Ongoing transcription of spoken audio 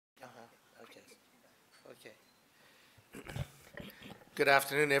Good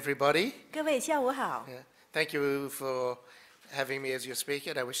afternoon, everybody. 各位下午好。Thank you for having me as your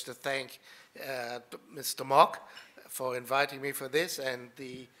speaker. I wish to thank Mr. Mock for inviting me for this and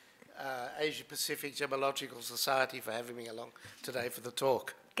the Asia Pacific Gemological Society for having me along today for the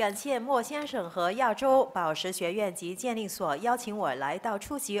talk. 感谢莫先生和亚洲宝石学院及鉴定所邀请我来到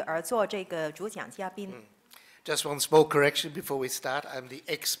出席而做这个主讲嘉宾。Just one small correction before we start. I'm the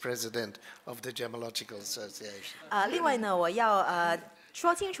ex-president of the Gemological Association. 另外呢，我要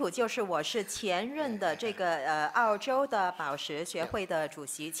说清楚，就是我是前任的这个澳洲的宝石学会的主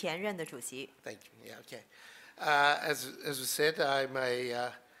席，前任的主席。Thank you. Yeah, okay. As was said, I'm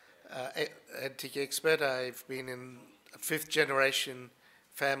a antique expert. I've been in a fifth generation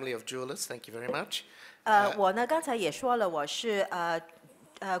family of jewelers. Thank you very much. 我呢刚才也说了，我是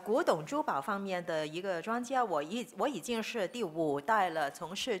古董珠宝方面的一个专家，我已经是第5代了，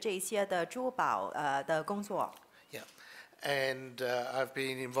从事这些的珠宝的工作。Yeah, and I've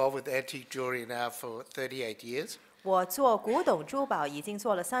been involved with antique jewelry now for 38 years. 我做古董珠宝已经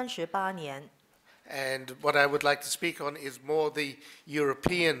做了38年。And what I would like to speak on is more the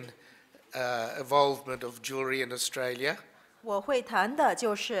European involvement of jewelry in Australia. 我会谈的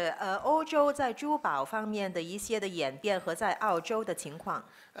就是欧洲在珠宝方面的一些的演变和在澳洲的情况。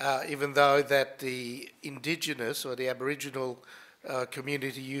Even though that the indigenous or the Aboriginal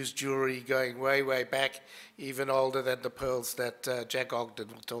community used jewelry going way, way back, even older than the pearls that Jack Ogden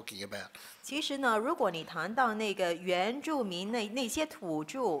was talking about. 其实呢，如果你谈到那个原住民那些土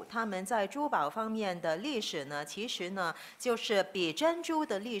著，他们在珠宝方面的历史呢，其实呢就是比珍珠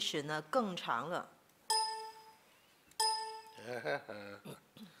的历史呢更长了。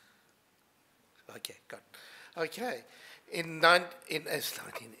Okay, got it. Okay. In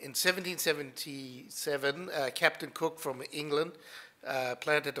 1777, Captain Cook from England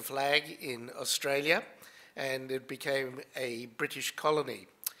planted a flag in Australia, and it became a British colony.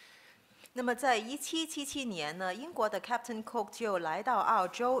 那么在1777年呢，英国的 Captain Cook 就来到澳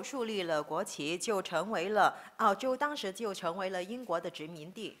洲，树立了国旗，就成为了澳洲，当时就成为了英国的殖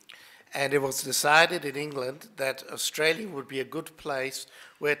民地。And it was decided in England that Australia would be a good place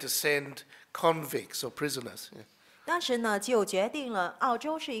where to send convicts or prisoners. 当时呢，就决定了澳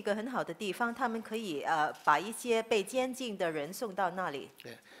洲是一个很好的地方，他们可以把一些被监禁的人送到那里。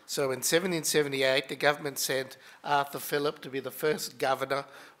Yeah. So in 1778, the government sent Arthur Phillip to be the first governor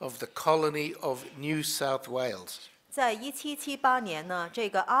of the colony of New South Wales. 在1778年呢，这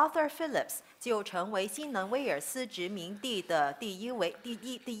个 Arthur Phillips 就成为新南威尔斯殖民地的第一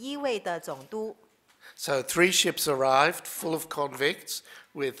位的总督。So 3 ships arrived full of convicts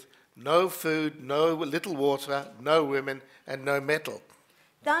with no food, no little water, no women, and no metal.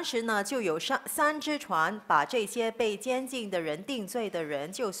 当时呢，就有3只船把这些被监禁的人、定罪的人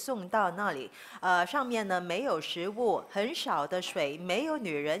就送到那里。上面呢没有食物，很少的水，没有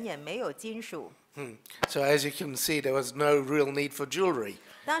女人，也没有金属。So as you can see, there was no real need for jewelry.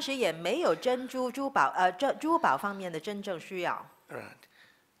 当时也没有珠宝方面的真正需要。Right.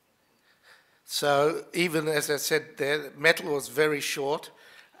 So even as I said there, metal was very short,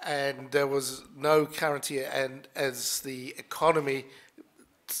 and there was no currency. And as the economy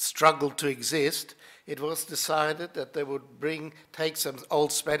struggled to exist, it was decided that they would take some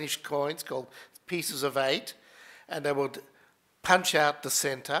old Spanish coins called pieces of 8, and they would punch out the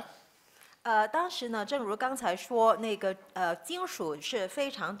center. 当时呢，正如刚才说，那个金属是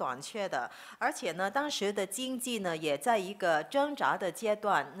非常短缺的，而且呢，当时的经济呢也在一个挣扎的阶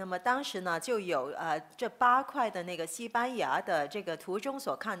段。那么当时呢，就有这8块的那个西班牙的这个图中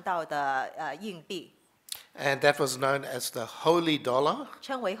所看到的硬币。And that was known as the holy dollar.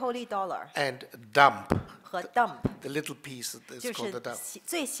 称为 Holy Dollar. And dump. 和 dump. The little piece that is called the dump. 就是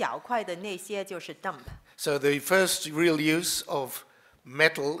最小块的那些就是 dump. So the first real use of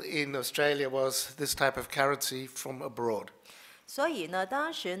metal in Australia was this type of currency from abroad. 所以呢，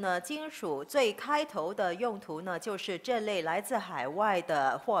当时呢，金属最开头的用途呢，就是这类来自海外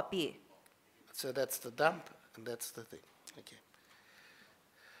的货币。So that's the dump, and that's the thing. Okay.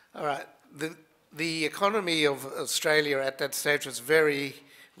 All right. The economy of Australia at that stage was very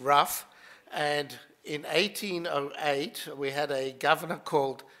rough, and in 1808 we had a governor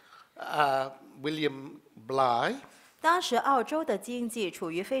called William Bligh. 当时澳洲的经济处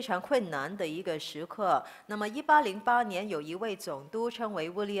于非常困难的一个时刻。那么1808年有一位总督称为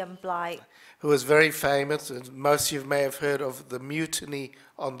William Bligh， who was very famous, and most of you may have heard of the mutiny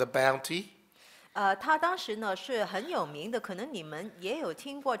on the Bounty. 他当时呢是很有名的，可能你们也有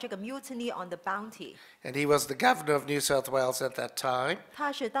听过这个 Mutiny on the Bounty。 And he was the governor of New South Wales at that time.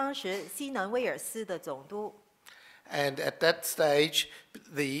 他是当时西南威尔斯的总督。And at that stage,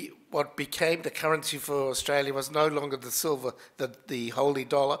 what became the currency for Australia was no longer the silver, the holy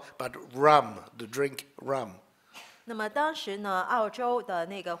dollar, but rum, the drink rum. 那么当时呢，澳洲的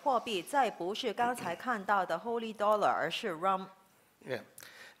那个货币再不是刚才看到的 Holy Dollar， 而是 Rum。Yeah,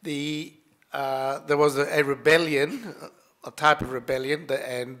 there was a rebellion, a type of rebellion,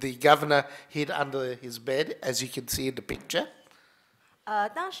 and the governor hid under his bed, as you can see in the picture.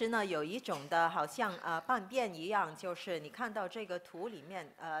 当时呢有一种的好像叛变一样，就是你看到这个图里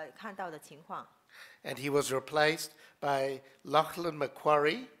面看到的情况。And he was replaced by Lachlan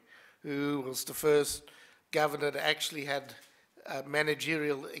Macquarie, who was the first governor that actually had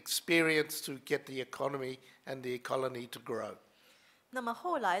managerial experience to get the economy and the colony to grow. 那么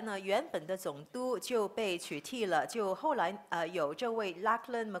后来呢，原本的总督就被取替了，就后来有这位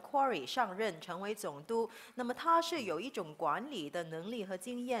Lachlan Macquarie 上任成为总督。那么他是有一种管理的能力和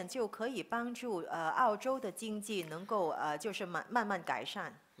经验，就可以帮助澳洲的经济能够就是慢慢改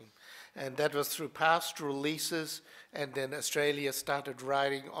善。And that was through pastoral leases, and then Australia started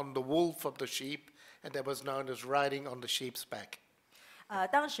riding on the wool from the sheep, and that was known as riding on the sheep's back.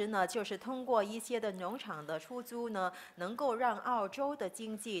 当时呢，就是通过一些的农场的出租呢，能够让澳洲的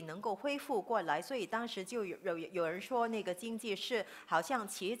经济能够恢复过来，所以当时就有人说那个经济是好像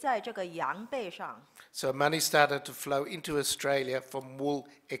骑在这个羊背上。So money started to flow into Australia from wool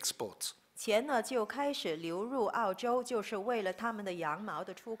exports. 钱呢就开始流入澳洲，就是为了他们的羊毛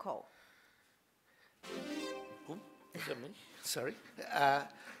的出口。Sorry.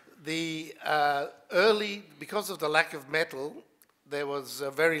 Because of the lack of metal, there was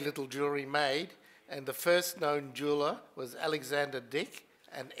very little jewellery made, and the first known jeweller was Alexander Dick,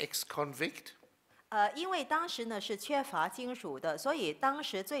 an ex-convict. 因为当时呢是缺乏金属的，所以当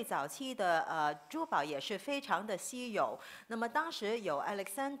时最早期的珠宝也是非常的稀有。那么当时有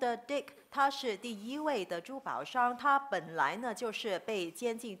Alexander Dick， 他是第一位的珠宝商，他本来呢就是被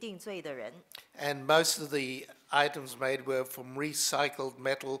监禁定罪的人。And most of the items made were from recycled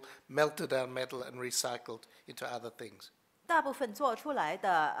metal, melted down metal, and recycled into other things. 大部分做出来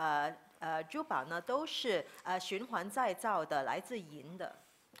的珠宝呢都是循环再造的，来自银的。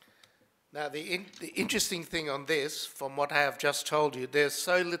Now, the interesting thing on this, from what I have just told you, there's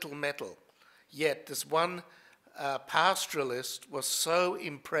so little metal, yet this one pastoralist was so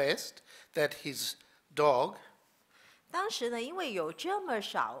impressed that his dog. 当时呢，因为有这么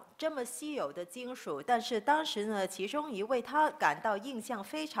少、这么稀有的金属，但是当时呢，其中一位他感到印象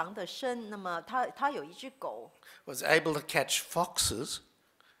非常的深。那么他有一只狗 was able to catch foxes.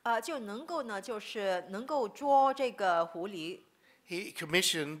 就能够呢，就是能够捉这个狐狸。He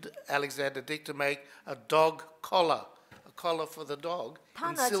commissioned Alexander Dick to make a dog collar, a collar for the dog 他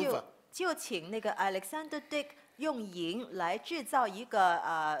in 呢 silver. 就请那个 Alexander Dick 用银来制造一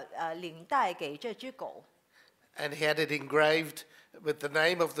个领带给这只狗。And he had it engraved with the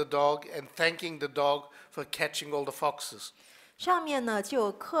name of the dog and thanking the dog for catching all the foxes. 上面呢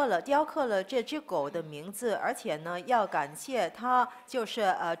就雕刻了这只狗的名字，而且呢要感谢它，就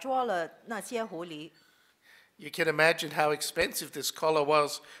是捉了那些狐狸。You can imagine how expensive this collar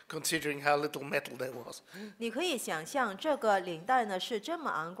was, considering how little metal there was. 你可以想象这个领带呢是这么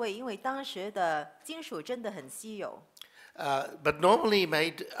昂贵，因为当时的金属真的很稀有。But normally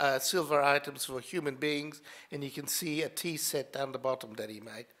made silver items for human beings, and you can see a tea set down the bottom that he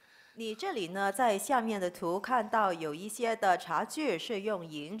made. 你这里呢，在下面的图看到有一些的茶具是用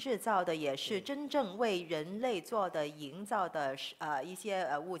银制造的，也是真正为人类做的营造的一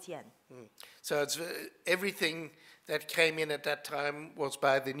些物件。So it's, everything that came in at that time was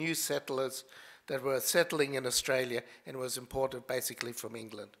by the new settlers that were settling in Australia and was imported basically from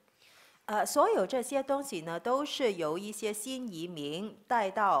England. 所有这些东西呢，都是由一些新移民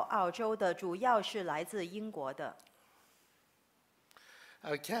带到澳洲的，主要是来自英国的。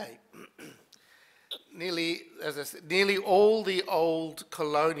Okay. Nearly all the old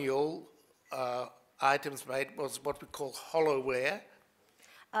colonial items made was what we call hollowware.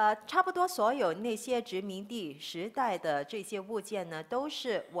 差不多所有那些殖民地时代的这些物件呢，都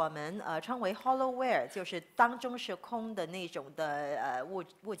是我们称为 hollowware， 就是当中是空的那种的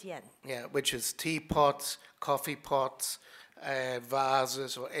物件。Yeah, which is teapots, coffee pots,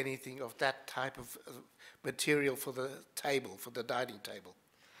 vases, or anything of that type of material for the table, for the dining table.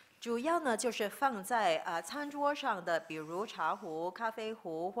 主要呢就是放在餐桌上的，比如茶壶、咖啡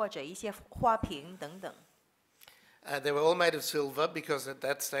壶或者一些花瓶等等。They were all made of silver because at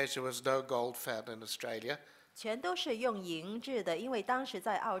that stage there was no gold found in Australia. 全都是用银制的，因为当时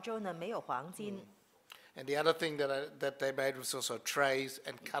在澳洲呢没有黄金。And the other thing that they made was also trays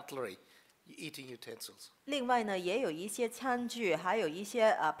and cutlery, eating utensils. 另外呢，也有一些餐具，还有一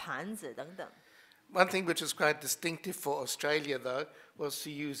些盘子等等。One thing which is quite distinctive for Australia, though, was to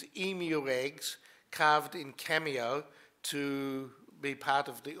use emu eggs carved in cameo to be part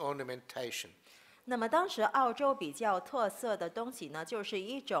of the ornamentation. 那么当时澳洲比较特色的东西呢，就是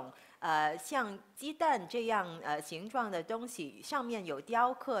一种像鸡蛋这样形状的东西，上面有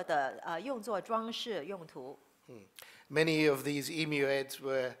雕刻的，用作装饰用途。Many of these emu eggs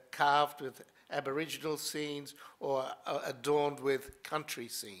were carved with Aboriginal scenes or adorned with country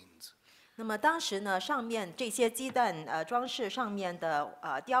scenes. 那么当时呢，上面这些鸡蛋装饰上面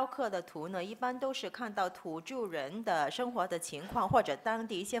的雕刻的图呢，一般都是看到土著人的生活的情况，或者当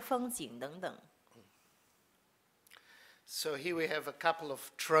地一些风景等等。So here we have a couple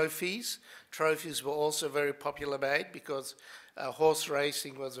of trophies. Trophies were also very popular made because horse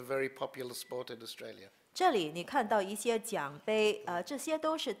racing was a very popular sport in Australia. 这里你看到一些奖杯，这些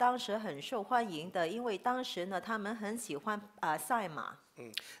都是当时很受欢迎的，因为当时呢，他们很喜欢赛马。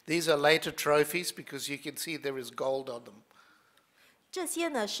These are later trophies because you can see there is gold on them. 这些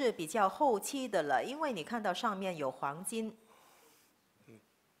呢是比较后期的了，因为你看到上面有黄金。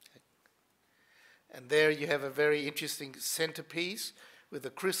And there you have a very interesting centerpiece with a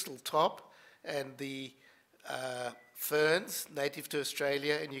crystal top and the ferns native to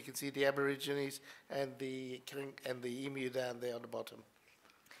Australia, and you can see the Aborigines and the emu down there on the bottom.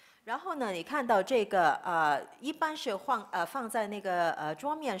 然后呢，你看到这个一般是放在那个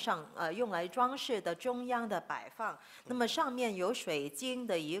桌面上用来装饰的中央的摆放。那么上面有水晶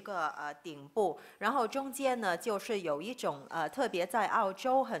的一个顶部，然后中间呢就是有一种特别在澳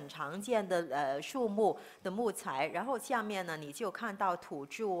洲很常见的树木的木材，然后下面呢你就看到土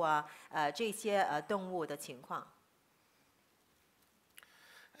著这些动物的情况。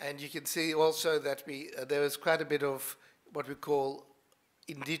And you can see also that there is quite a bit of what we call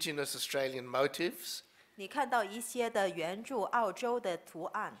indigenous Australian motifs. 你看到一些的原住澳洲的图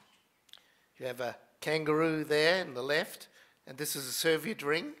案。You have a kangaroo there in the left, and this is a serviette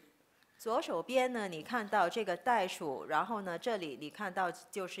ring. 左手边呢，你看到这个袋鼠，然后呢，这里你看到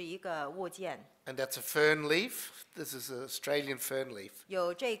就是一个物件。And that's a fern leaf. This is an Australian fern leaf.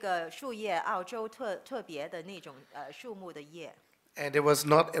 有这个树叶，澳洲特别的那种树木的叶。And it was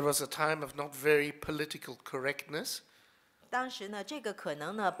a time of not very political correctness. 当时呢，这个可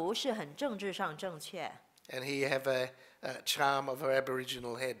能呢不是很政治上正确。And here you have a charm of an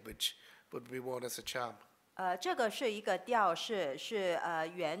Aboriginal head, which would be worn as a charm. 这个是一个吊饰，是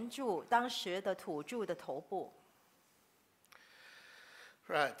原住当时的土著的头部。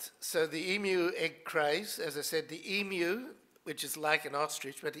Right. So the emu egg craze, as I said, the emu, which is like an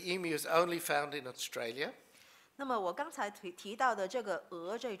ostrich, but the emu is only found in Australia. 那么我刚才提到的这个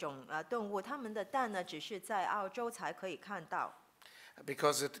鹅这种动物，它们的蛋呢，只是在澳洲才可以看到。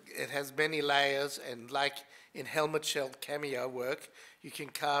Because it has many layers, and like in helmet shell cameo work, you can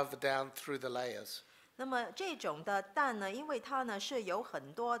carve down through the layers. 那么这种的蛋呢，因为它呢是有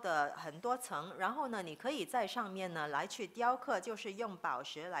很多层，然后呢，你可以在上面呢来去雕刻，就是用宝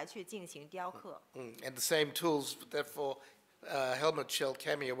石来去进行雕刻。And the same tools that for helmet shell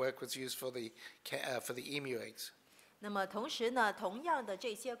cameo work was used for the emu eggs. 那么同时呢，同样的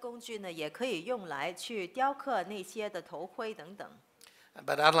这些工具呢，也可以用来去雕刻那些的头盔等等。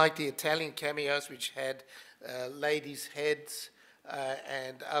But unlike the Italian cameos, which had ladies' heads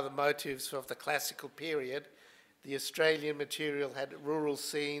and other motifs of the classical period, the Australian material had rural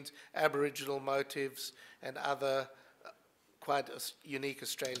scenes, Aboriginal motifs, and other quite unique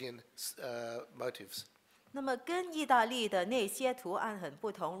Australian motifs. 那么跟意大利的那些图案很不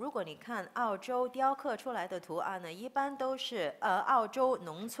同。如果你看澳洲雕刻出来的图案呢，一般都是澳洲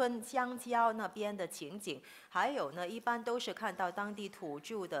农村乡郊那边的情景，还有呢，一般都是看到当地土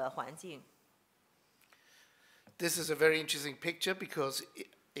著的环境。This is a very interesting picture because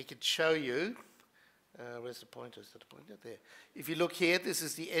it could show you. Where's the pointer? Is that the pointer? There. If you look here, this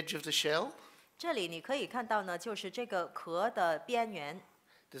is the edge of the shell. 这里你可以看到呢，就是这个壳的边缘。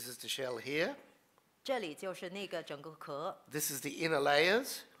This is the shell here. 这里就是那个整个壳。This is the inner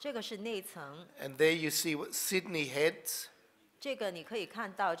layers. 这个是内层。And there you see what Sydney heads. 这个你可以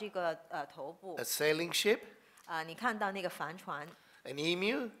看到这个头部。A sailing ship. 你看到那个帆船。An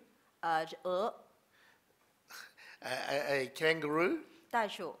emu. 鹅。A kangaroo. 袋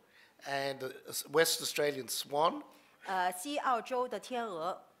鼠。And a West Australian swan. 西澳洲的天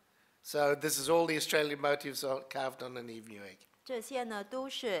鹅。So this is all the Australian motifs carved on an emu egg. 这些呢都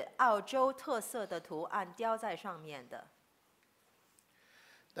是澳洲特色的图案雕在上面的。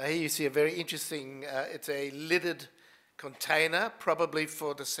Now here you see a very interesting, it's a lidded container, probably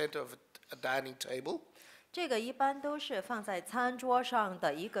for the center of a dining table. 这个一般都是放在餐桌上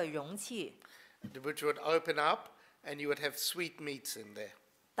的一个容器。Which would open up and you would have sweet meats in there.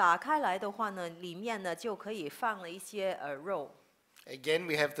 打开来的话呢，里面呢就可以放了一些肉。Again,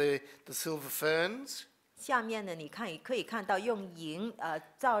 we have the silver ferns. 下面呢，你可以看到用银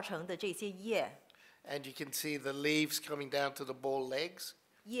造成的这些叶。And you can see the leaves coming down to the ball legs.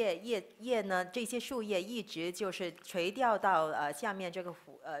 叶呢，这些树叶一直就是垂掉到下面这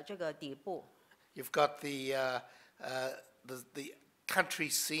个底部。You've got the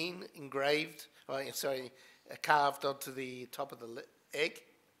country scene engraved, carved onto the top of the egg.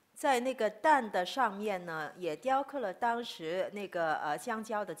 在那个蛋的上面呢，也雕刻了当时那个香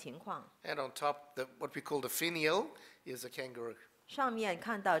蕉的情况。And on top, what we call the finial is a kangaroo. 上面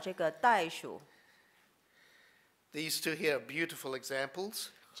看到这个袋鼠。These two here are beautiful examples.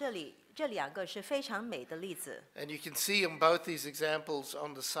 这两个是非常美的例子。And you can see on both these examples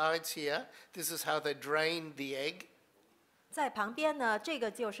on the sides here, this is how they drain the egg. 在旁边呢，这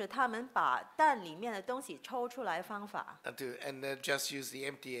个就是他们把蛋里面的东西抽出来方法。And they just use the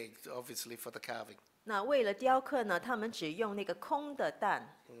empty egg, obviously, for the carving. 那为了雕刻呢，他们只用那个空的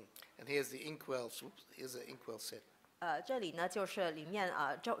蛋。And here's the inkwell. Here's the inkwell set. 这里呢就是里面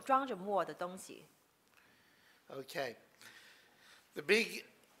装着墨的东西。Okay. The big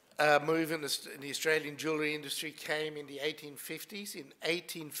move in the Australian jewellery industry came in the 1850s. In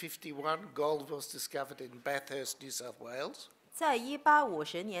 1851, gold was discovered in Bathurst, New South Wales. 在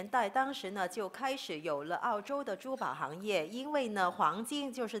1850年代，当时呢就开始有了澳洲的珠宝行业，因为呢黄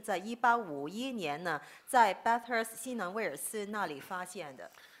金就是在1851年呢在 Bathurst 西南威尔斯那里发现的。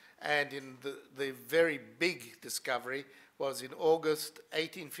And in the very big discovery was in August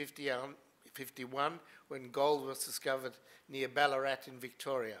 1851 when gold was discovered near Ballarat in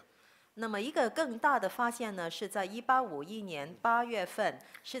Victoria. 那么一个更大的发现呢，是在1851年8月份，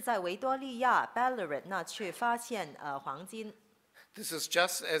是在维多利亚 Ballarat 那去发现黄金。This is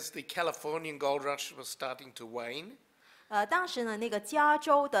just as the Californian gold rush was starting to wane. 当时呢，那个加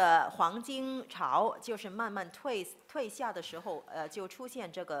州的黄金潮就是慢慢退下的时候，就出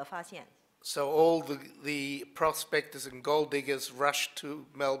现这个发现。So all the prospectors and gold diggers rushed to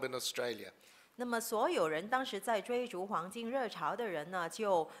Melbourne, Australia. 那么所有人当时在追逐黄金热潮的人呢，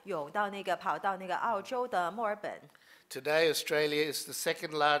就跑到那个澳洲的墨尔本。Today, Australia is the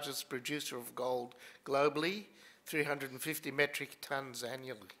second largest producer of gold globally, 350 metric tons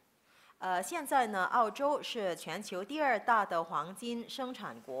annually. 现在呢，澳洲是全球第2大的黄金生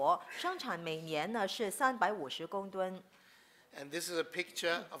产国，生产每年呢是350公吨。And this is a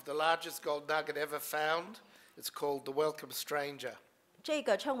picture of the largest gold nugget ever found. It's called the Welcome Stranger. 这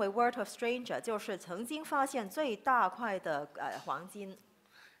个称为 Word of Stranger， 就是曾经发现最大块的黄金。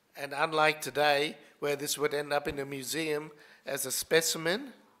And unlike today, where this would end up in a museum as a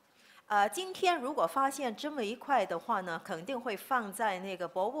specimen, 今天如果发现这么一块的话呢，肯定会放在那个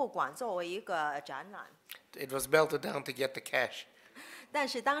博物馆作为一个展览。it was melted down to get the cash. 但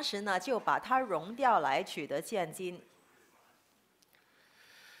是当时呢，就把它熔掉来取得现金。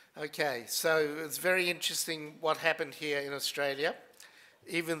Okay, so it's very interesting what happened here in Australia.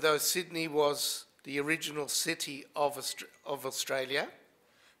 Even though Sydney was the original city of Australia,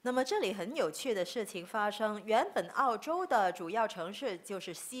 那么这里很有趣的事情发生，原本澳洲的主要城市就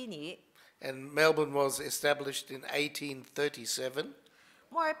是悉尼。and Melbourne was established in 1837.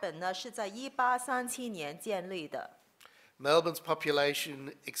 墨尔本呢是在1837年建立的。Melbourne's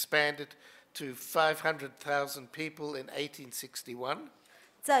population expanded to 500,000 people in 1861.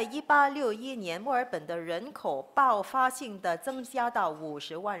 在1861年，墨尔本的人口爆发性的增加到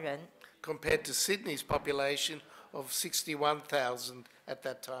50万人。compared to Sydney's population of 61,000 at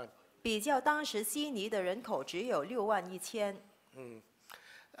that time. 比较当时悉尼的人口只有61000。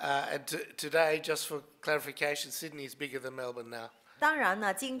And today, just for clarification, Sydney is bigger than Melbourne now. 当然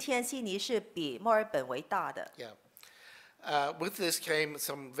呢，今天悉尼是比墨尔本为大的。Yeah. With this came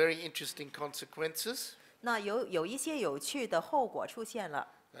some very interesting consequences. 那有一些有趣的后果出现了。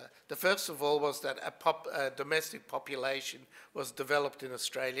The first of all was that a domestic population was developed in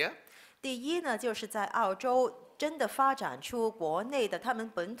Australia. 第一呢，就是在澳洲真的发展出国内的他们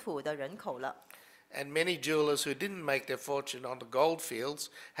本土的人口了。And many jewelers who didn't make their fortune on the gold fields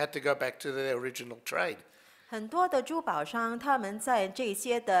had to go back to their original trade. 很多的珠宝商，他们在这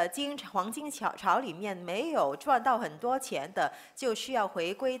些的黄金潮里面没有赚到很多钱的，就需要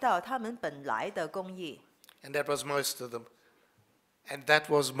回归到他们本来的工艺。And that was most of them. And that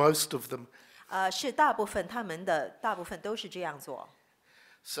was most of them. 是大部分大部分都是这样做。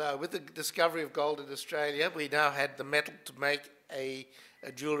So with the discovery of gold in Australia, we now had the metal to make a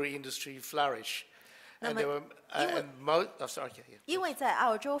jewellery industry flourish. And there were, sorry, yeah. 因为在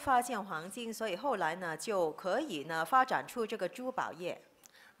澳洲发现黄金，所以后来呢就可以呢发展出这个珠宝业。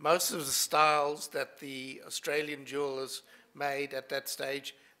Most of the styles that the Australian jewellers made at that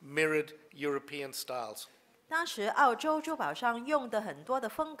stage mirrored European styles. 当时澳洲珠宝商用的很多的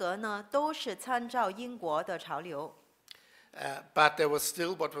风格呢，都是参照英国的潮流。But there was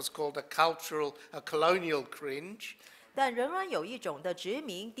still what was called a colonial cringe. 但仍然有一种的殖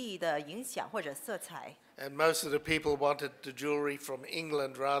民地的影响或者色彩。And most of the people wanted the jewellery from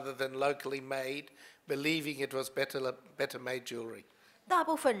England rather than locally made, believing it was better made jewellery. 大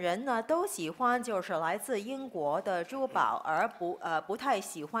部分人呢都喜欢就是来自英国的珠宝，而不太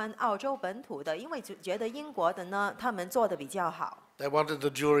喜欢澳洲本土的，因为觉得英国的呢他们做的比较好。They wanted the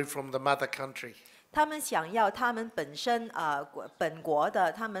jewellery from the mother country. 他们想要他们本身本国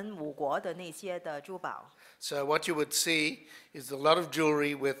的他们母国的那些的珠宝。So what you would see is a lot of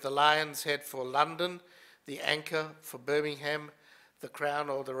jewellery with the lion's head for London, the anchor for Birmingham, the crown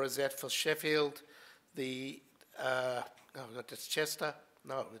or the rosette for Sheffield, that's Chester.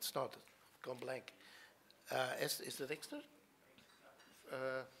 No, it's not. I've gone blank. Is it Exeter?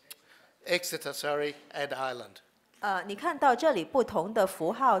 Exeter, sorry, and Ireland. 你看到这里不同的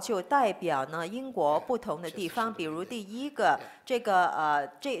符号就代表呢英国不同的地方，比如第一个这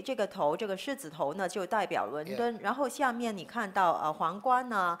个头这个狮子头呢就代表伦敦，然后下面你看到皇冠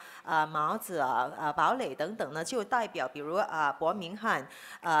呢帽子堡垒等等呢就代表比如伯明翰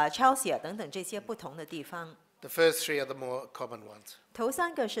Chelsea 等等这些不同的地方。The first three are the more common ones. 头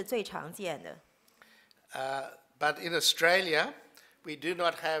三个是最常见的。But in Australia, we do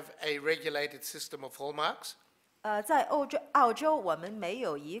not have a regulated system of hallmarks. 在澳洲，我们没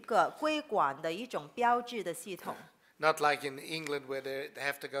有一个规管的一种标志的系统。Not like in England where they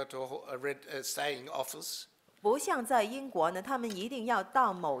have to go to a staying office. 不像在英国呢，他们一定要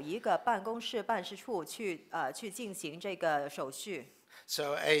到某一个办事处去进行这个手续。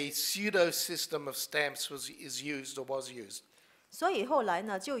So a pseudo system of stamps was used. 所以后来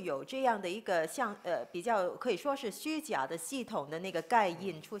呢，就有这样的一个比较可以说是虚假的系统的那个盖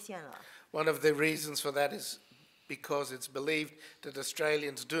印出现了。One of the reasons for that is because it's believed that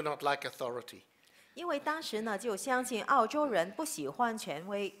Australians do not like authority. 因为当时呢，就相信澳洲人不喜欢权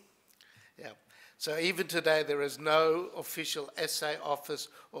威。Yeah. So even today, there is no official SA office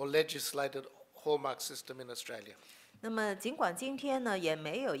or legislated hallmark system in Australia. 那么尽管今天呢，也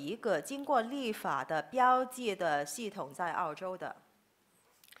没有一个经过立法的标记的系统在澳洲的。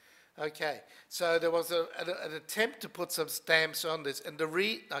Okay. So there was an attempt to put some stamps on this, and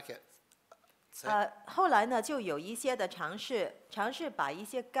okay. 后来呢，就有一些的尝试把一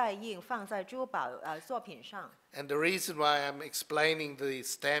些盖印放在珠宝作品上。And the reason why I'm explaining the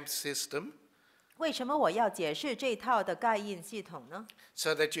stamp system. 为什么我要解释这套的盖印系统呢？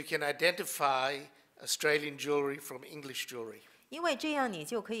 So that you can identify Australian jewellery from English jewellery. 因为这样你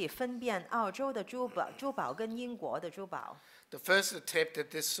就可以分辨澳洲的珠宝跟英国的珠宝。The first attempt at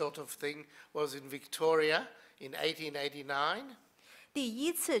this sort of thing was in Victoria in 1889. 第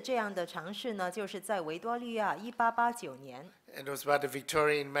一次这样的尝试呢，就是在维多利亚1889年。And it was by the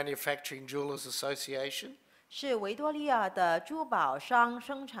Victorian Manufacturing Jewellers Association. 是维多利亚的珠宝商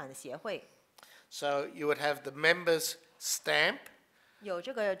生产协会。So you would have the members' stamp. 有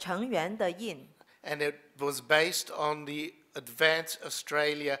这个成员的印。And it was based on the Advance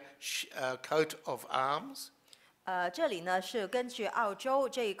Australia coat of arms. 这里呢是根据澳洲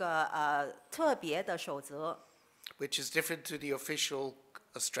这个特别的守则。Which is different to the official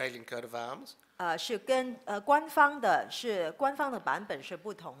Australian coat of arms. 是跟官方的版本是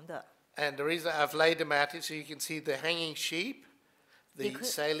不同的。And the reason I've laid them out is so you can see the hanging sheep, the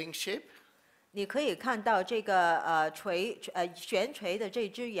sailing ship. 你可以看到这个悬垂的这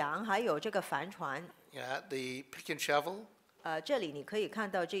只羊，还有这个帆船。Yeah, the pick and shovel. 这里你可以看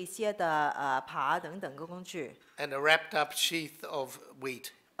到这些的耙等等的工具。And a wrapped up sheath of wheat.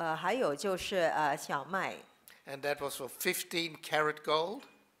 还有就是小麦。And that was for 15 karat gold.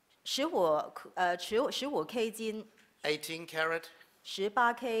 15 K 金。18 karat.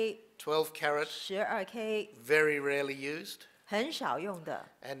 18 K。12 karat. 12 K。Very rarely used. 很少用的。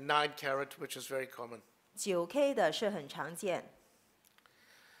And 9 karat, which is very common. 9 K 的是很常见。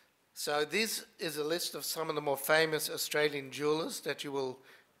So this is a list of some of the more famous Australian jewellers that you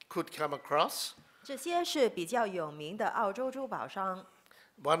could come across. 这些是比较有名的澳洲珠宝商。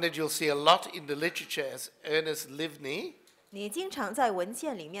One that you'll see a lot in the literature is Ernest Livney. 你经常在文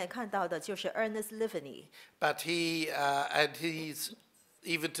献里面看到的就是 Ernest Livney. But he's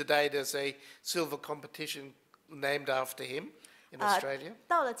even today there's a silver competition named after him in Australia.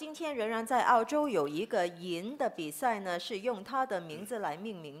 到了今天仍然在澳洲有一个银的比赛呢，是用他的名字来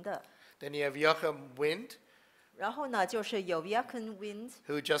命名的。Then you have Joachim Wendt. 然后呢，就是有 Joachim Wendt.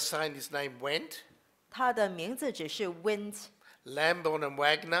 Who just signed his name Wendt. 他的名字只是 Wendt. Lamborn and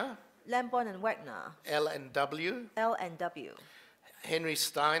Wagner. Lamborn and Wagner. L&W. L&W. Henry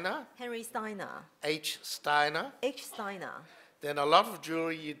Steiner, Henry Steiner, H. Steiner. H. Steiner. Then a lot of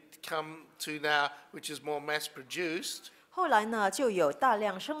jewelry you come to now, which is more mass-produced, 后来呢，就有大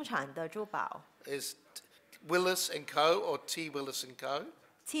量生产的珠宝 is Willis and Co. or T. Willis and Co.,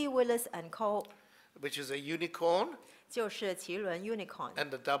 ，T. Willis and Co. which is a unicorn 就是麒麟 unicorn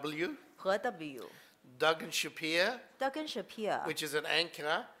and a W. 和 W。 Duggan Shapir, Duggan Shapir which is an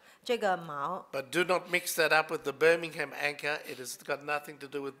anchor, 这个毛， but do not mix that up with the Birmingham anchor. It has got nothing to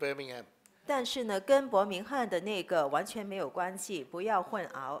do with Birmingham. 但是呢，跟伯明翰的那个完全没有关系，不要混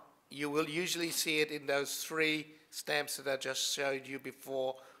淆。 You will usually see it in those 3 stamps that I just showed you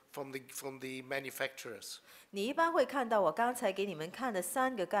before from the manufacturers. 你一般会看到我刚才给你们看的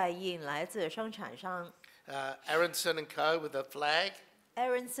3个盖印来自生产商 Aronson and Co. with a flag,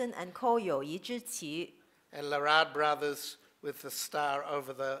 Aronson and Co. 有一支旗 and Larard Brothers with the star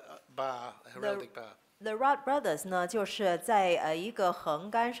over the bar, heraldic bar. The Wright Brothers 呢，就是在一个横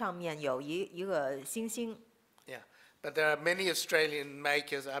杆上面有一个星星。 Yeah, but there are many Australian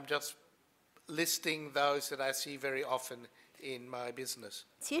makers. I'm just listing those that I see very often in my business.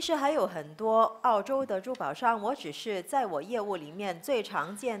 其实还有很多澳洲的珠宝商，我只是在我业务里面最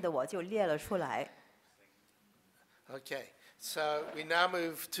常见的我就列了出来。 Okay, so we now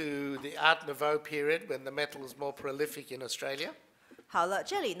move to the Art Nouveau period when the metal was more prolific in Australia. 好了，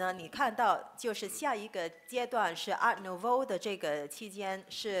这里呢，你看到就是下一个阶段是 Art Nouveau 的这个期间，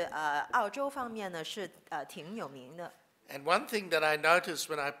是澳洲方面呢是挺有名的。 And one thing that I noticed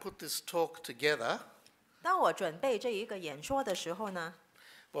when I put this talk together 当我准备这一个演说的时候呢，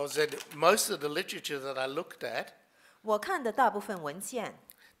 was that most of the literature that I looked at, 我看的大部分文献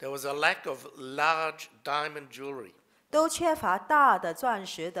there was a lack of large diamond jewelry. 都缺乏大的钻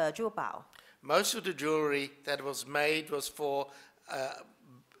石的珠宝。 Most of the jewelry that was made was for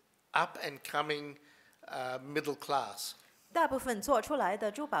up and coming middle class. 大部分做出来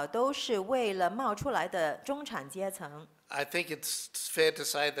的珠宝都是为了冒出来的中产阶层。 I think it's fair to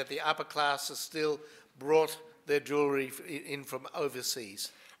say that the upper classes still brought their jewelry in from overseas.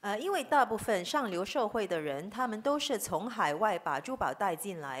 因为大部分上流社会的人，他们都是从海外把珠宝带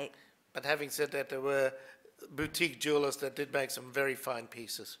进来。 But having said that, there were boutique jewelers that did make some very fine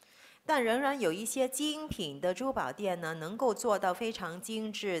pieces. 但仍然有一些精品的珠宝店呢，能够做到非常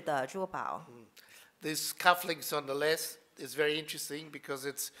精致的珠宝。 This cufflinks on the left is very interesting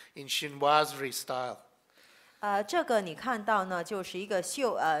because it's in chinoiserie style. 这个你看到呢，就是一个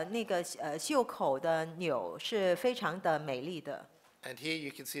袖口的钮，是非常的美丽的。 And here you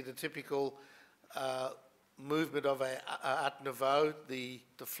can see the typical movement of a Art Nouveau,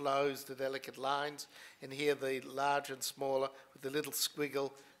 the flows, the delicate lines, and here the large and smaller with the little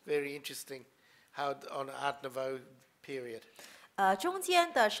squiggle. Very interesting how on Art Nouveau period. 中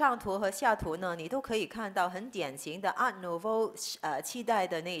间的上图和下图呢，你都可以看到很典型的 Art Nouveau 期代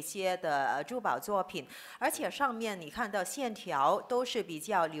的那些的珠宝作品，而且上面你看到线条都是比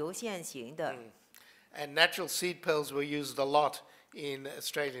较流线型的。And natural seed pearls were used a lot in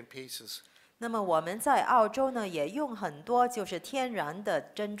Australian pieces. 那么我们在澳洲呢，也用很多就是天然的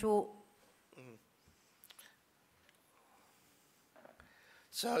珍珠。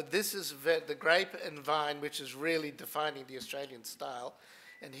 So this is the grape and vine, which is really defining the Australian style.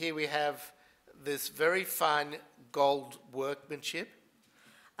 And here we have this very fine gold workmanship.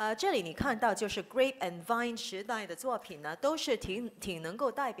 这里你看到就是 Grape and Vine 时代的作品呢，都是挺能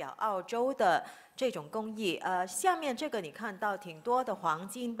够代表澳洲的这种工艺。下面这个你看到挺多的黄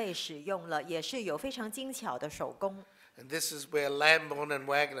金被使用了，也是有非常精巧的手工。 And this is where Lambourne and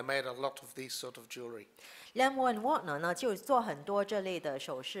Wagner made a lot of these sort of jewelry. Lambourne and Wagner 呢，就做很多这类的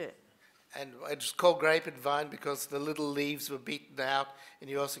首饰。 And it's called grape and vine because the little leaves were beaten out, and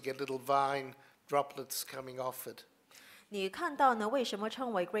you also get little vine droplets coming off it. 你看到呢？为什么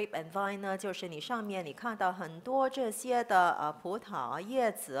称为 Grape and Vine 呢？就是你上面你看到很多这些的葡萄啊、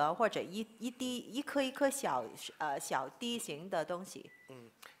叶子啊，或者一颗一颗小滴形的东西。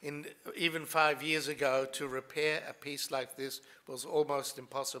 In even 5 years ago, to repair a piece like this was almost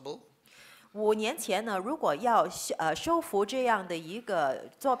impossible. 5年前呢，如果要修复这样的一个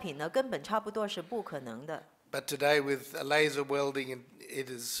作品呢，根本差不多是不可能的。 But today, with laser welding, it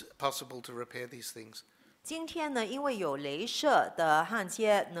is possible to repair these things. 今天呢，因为有镭射的焊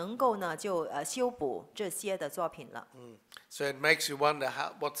接，能够呢就修补这些的作品了。 So it makes you wonder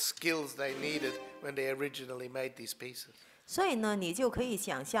what skills they needed when they originally made these pieces. 所以呢，你就可以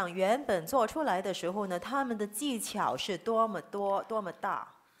想象，原本做出来的时候呢，他们的技巧是多么多、多么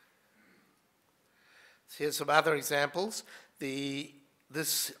大。 Here's some other examples.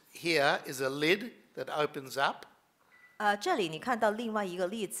 This here is a lid that opens up. 这里你看到另外一个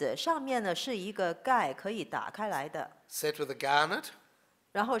例子，上面呢是一个盖可以打开来的， set with a garnet.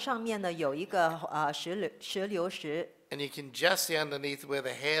 然后上面呢有一个石榴石， And you can just see underneath where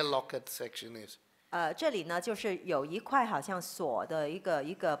the hair locket section is. 这里呢就是有一块好像锁的一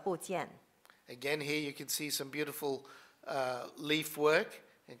个部件。 Again, here you can see some beautiful leaf work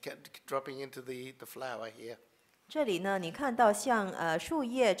and dropping into the flower here. 这里呢，你看到像树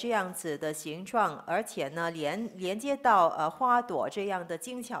叶这样子的形状，而且呢连接到花朵这样的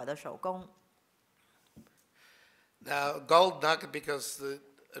精巧的手工。 Now, gold nugget, because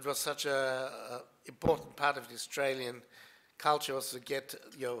it was such a important part of the Australian culture, was to get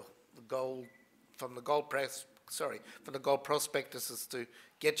your gold from the gold from the gold prospectuses to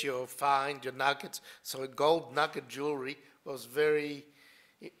get your find, your nuggets. So gold nugget jewellery was very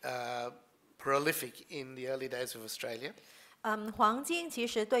prolific in the early days of Australia. 黄金其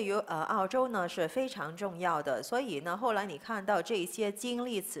实对于澳洲呢是非常重要的，所以呢后来你看到这些金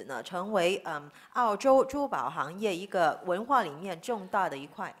粒子呢成为澳洲珠宝行业一个文化里面重大的一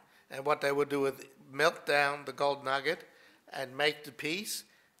块。 And what they would do is melt down the gold nugget and make the piece.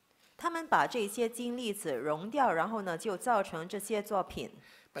 他们把这些金粒子熔掉，然后呢就造成这些作品。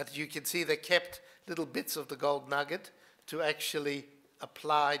 But you can see they kept little bits of the gold nugget to actually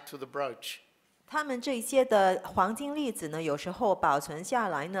apply to the brooch. 他们这些的黄金粒子呢，有时候保存下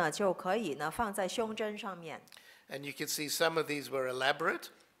来呢，就可以呢放在胸针上面。 And you can see some of these were elaborate.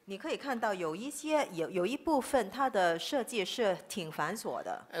 你可以看到有一部分它的设计是挺繁琐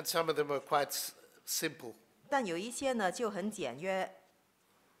的， And some of them were quite simple. 但有一些呢就很简约。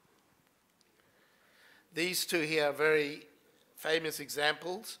 These two here are very famous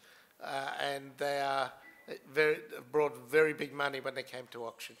examples, and they brought very big money when they came to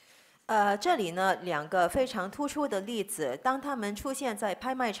auction. 这里呢两个非常突出的例子，当他们出现在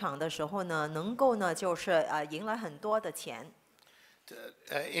拍卖场的时候呢，能够呢就是赢来很多的钱。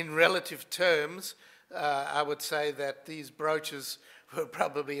 In relative terms, I would say that these brooches were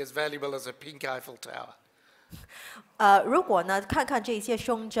probably as valuable as a pink Eiffel Tower. 如果呢看看这些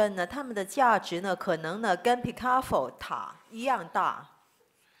胸针呢，它们的价值呢可能呢跟 Picasso 塔一样大。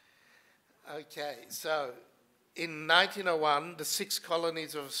 Okay, so in 1901, the 6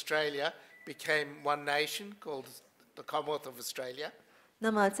 colonies of Australia became one nation called the Commonwealth of Australia.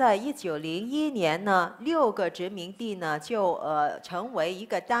 那么在1901年呢，6个殖民地呢就成为一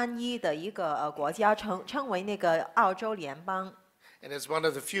个单一的一个国家，称为那个澳洲联邦。 And as one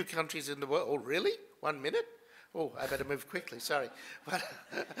of the few countries in the world, oh really? 1 minute? Oh, I better move quickly, sorry. But,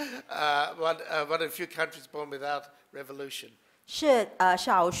 one of the few countries born without revolution. 是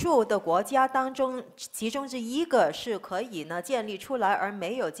少数的国家当中，其中之一个是可以呢建立出来而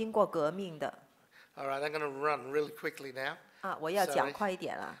没有经过革命的。 All right, I'm going to run really quickly now. 我要讲快一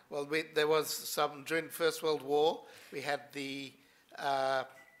点了。 Well, there was some during the First World War. We had the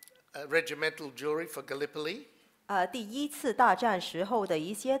regimental jewellery for Gallipoli. 第一次大战时候的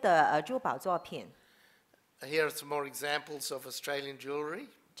一些的珠宝作品， Here are some more examples of Australian jewellery.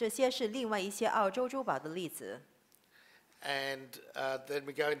 这些是另外一些澳洲珠宝的例子。 And then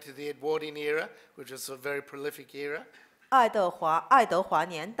we go into the Edwardian era, which was a very prolific era. 爱德华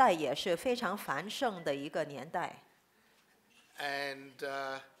年代也是非常繁盛的一个年代。 And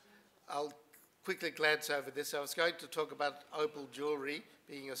I'll quickly glance over this. I was going to talk about opal jewellery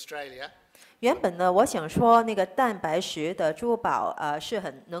being Australia. 原本呢，我想说那个蛋白石的珠宝是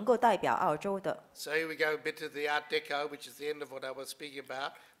很能够代表澳洲的。 So here we go a bit to the Art Deco, which is the end of what I was speaking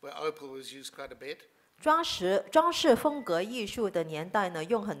about, where opal was used quite a bit. 装饰风格艺术的年代呢，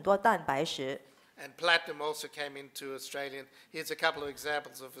用很多蛋白石。 And platinum also came into Australian. Here's a couple of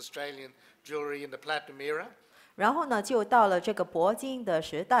examples of Australian jewellery in the platinum era. 然后呢，就到了这个铂金的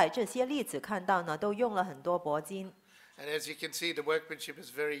时代，这些例子看到呢，都用了很多铂金。 And as you can see, the workmanship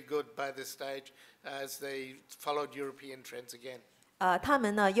is very good by this stage as they followed European trends again. 他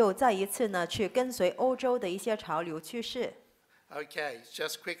们呢又再一次呢去跟随欧洲的一些潮流趋势。 Okay,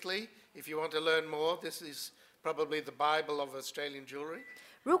 just quickly, if you want to learn more, this is probably the Bible of Australian jewellery.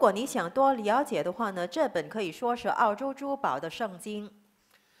 如果你想多了解的话呢，这本可以说是澳洲珠宝的圣经。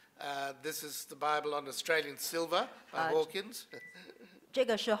 This is the Bible on Australian silver by Hawkins. 这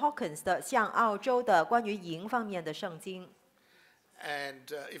个是 Hawkins 的，像澳洲的关于银方面的圣经。 And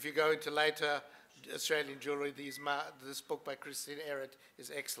if you go into later Australian jewellery, this book by Christine Errett is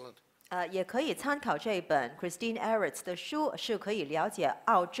excellent. 也可以参考这本 Christine Errett 的书，是可以了解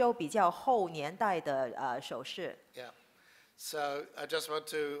澳洲比较后年代的首饰。 Yeah. So I just want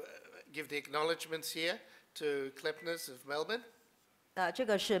to give the acknowledgements here to Klepners of Melbourne, 这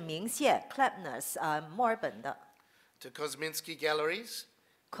个是明谢 Klepners 墨尔本的， to Kosminski Galleries,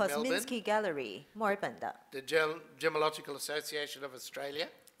 Kosminski Gallery 墨尔本的。 the Gemological Association of Australia,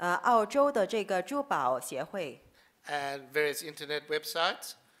 澳洲的这个珠宝协会， and various internet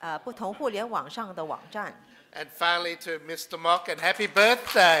websites. 不同互联网上的网站。 And finally to Mr. Mock, and happy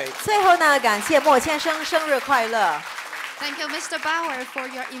birthday. 最后呢，感谢莫先生生日快乐。 Thank you, Mr. Bauer, for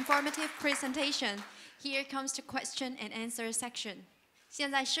your informative presentation. Here comes the question and answer section.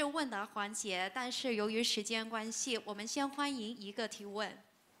 现在是问答环节，但是由于时间关系，我们先欢迎一个提问。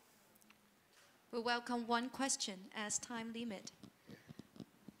We welcome one question as time limit.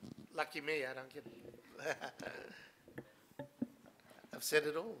 Lucky me, I don't get I've said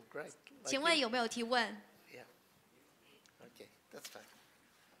it all, great. 请问有没有提问？ Yeah. Okay, that's fine.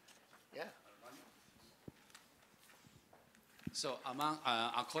 Yeah. So,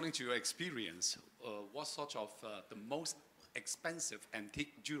 according to your experience, what sort of the most expensive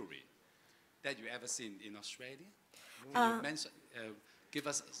antique jewelry that you ever seen in Australia? Can you mention, give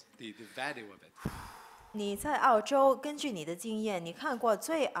us the value of it. 你在澳洲，根据你的经验，你看过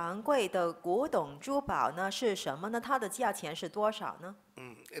最昂贵的古董珠宝呢是什么呢？它的价钱是多少呢？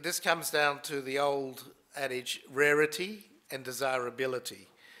 This comes down to the old adage, rarity and desirability.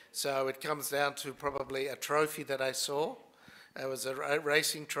 So it comes down to probably a trophy that I saw. It was a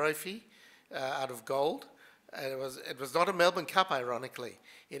racing trophy out of gold. And it was not a Melbourne Cup, ironically.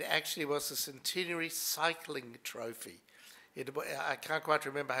 It actually was a centenary cycling trophy. I can't quite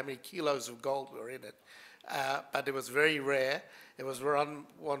remember how many kilos of gold were in it, but it was very rare. It was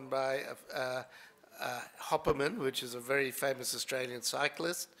won by Hopperman, which is a very famous Australian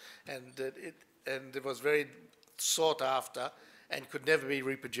cyclist, and it was very sought after and could never be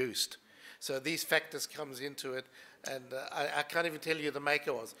reproduced. So these factors comes into it, and I can't even tell you who the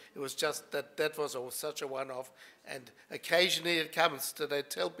maker was. It was just that was such a one-off, and occasionally it comes to they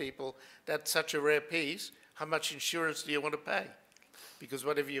tell people that's such a rare piece, how much insurance do you want to pay? Because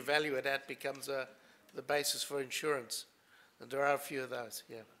whatever you value it at becomes the basis for insurance, and there are a few of those,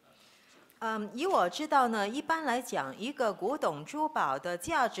 yeah. 以我知道呢，一般来讲，一个古董珠宝的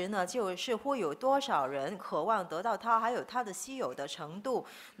价值呢，就是会有多少人渴望得到它，还有它的稀有的程度。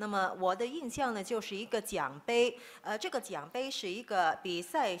那么我的印象呢，就是一个奖杯，这个奖杯是一个比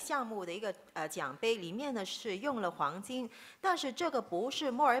赛项目的一个奖杯，里面呢是用了黄金，但是这个不是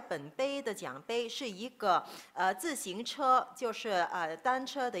墨尔本杯的奖杯，是一个自行车，就是单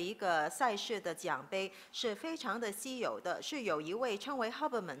车的一个赛事的奖杯，是非常的稀有的，是有一位称为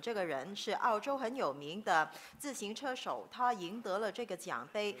Hubberman 这个人是澳洲很有名的自行车手，他赢得了这个奖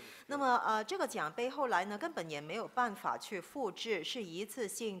杯。那么这个奖杯后来呢，根本也没有办法去复制，是一次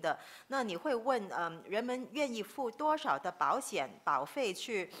性的。那你会问，人们愿意付多少的保费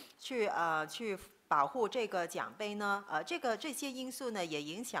去保护这个奖杯呢？这些因素呢，也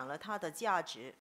影响了它的价值。